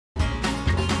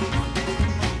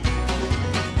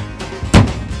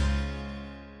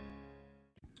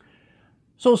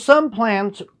So some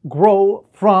plants grow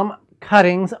from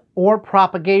cuttings or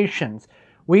propagations.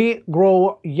 We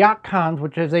grow yacons,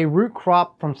 which is a root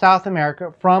crop from South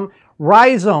America, from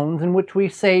rhizomes in which we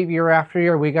save year after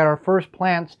year. We got our first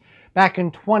plants back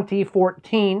in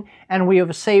 2014, and we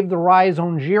have saved the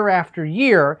rhizomes year after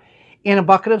year in a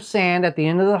bucket of sand at the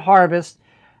end of the harvest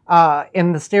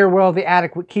in the stairwell of the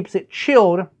attic, which keeps it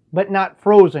chilled but not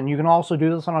frozen. You can also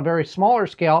do this on a very smaller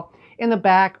scale in the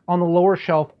back on the lower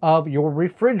shelf of your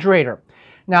refrigerator.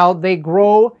 Now they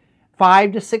grow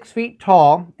 5 to 6 feet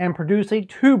tall and produce a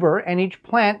tuber, and each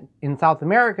plant in South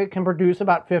America can produce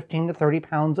about 15 to 30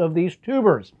 pounds of these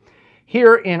tubers.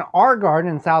 Here in our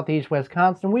garden in southeast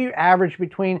Wisconsin, we average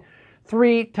between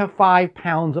 3 to 5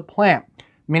 pounds a plant.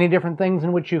 Many different things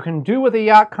in which you can do with a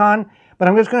yacon, but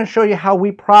I'm just going to show you how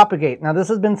we propagate. Now this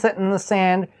has been sitting in the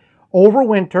sand over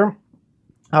winter,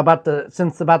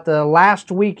 since about the last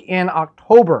week in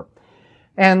October.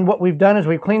 And what we've done is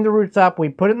we've cleaned the roots up, we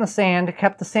put it in the sand,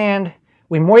 kept the sand,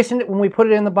 we moistened it when we put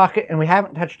it in the bucket, and we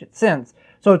haven't touched it since.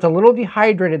 So it's a little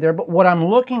dehydrated there, but what I'm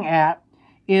looking at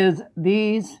is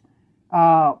these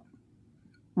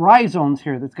rhizomes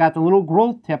here that's got the little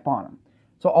growth tip on them.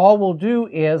 So all we'll do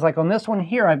is, like on this one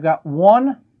here, I've got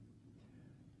 1,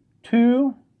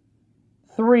 2,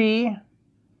 3,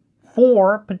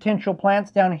 4 potential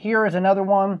plants. Down here is another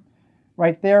one.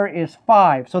 Right there is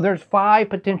 5. So there's 5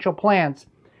 potential plants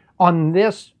on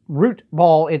this root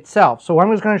ball itself. So I'm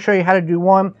just going to show you how to do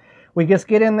one. We just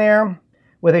get in there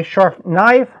with a sharp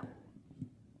knife,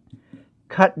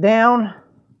 cut down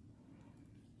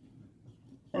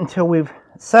until we've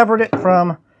severed it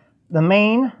from the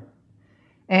main,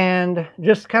 and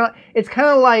just it's kind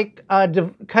of like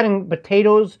cutting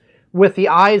potatoes with the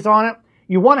eyes on it.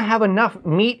 You want to have enough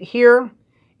meat here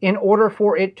in order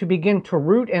for it to begin to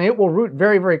root, and it will root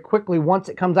very, very quickly once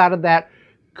it comes out of that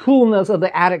coolness of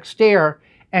the attic stair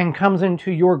and comes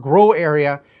into your grow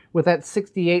area with that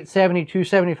 68, 72,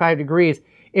 75 degrees.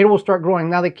 It will start growing.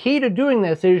 Now the key to doing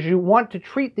this is you want to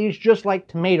treat these just like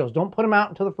tomatoes. Don't put them out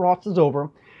until the frost is over.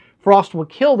 Frost will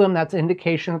kill them. That's an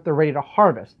indication that they're ready to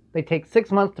harvest. They take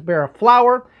 6 months to bear a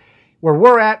flower. Where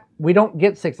we're at, we don't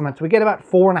get 6 months. We get about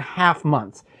 4.5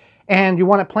 months. And you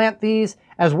want to plant these,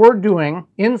 as we're doing,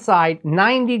 inside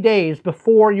 90 days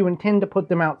before you intend to put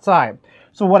them outside.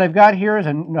 So what I've got here is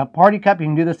a party cup. You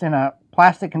can do this in a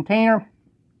plastic container.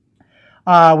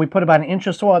 We put about 1 inch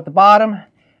of soil at the bottom,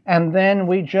 and then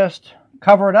we just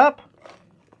cover it up.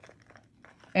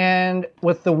 And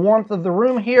with the warmth of the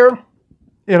room here,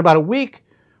 in about a week,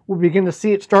 we'll begin to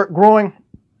see it start growing.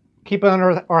 Keep it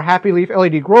under our Happy Leaf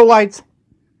LED grow lights,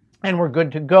 and we're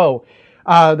good to go.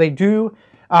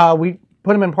 We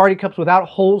put them in party cups without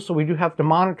holes, so we do have to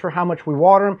monitor how much we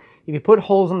water them. If you put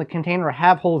holes in the container or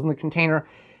have holes in the container,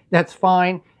 that's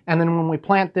fine. And then when we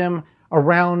plant them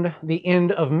around the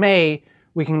end of May,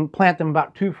 we can plant them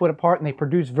about 2 foot apart, and they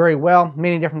produce very well.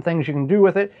 Many different things you can do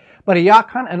with it. But a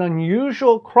yacon, an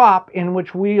unusual crop in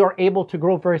which we are able to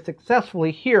grow very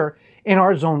successfully here in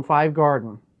our Zone 5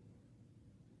 garden.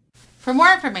 For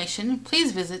more information,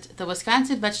 please visit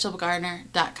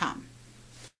thewisconsinvegetablegardener.com.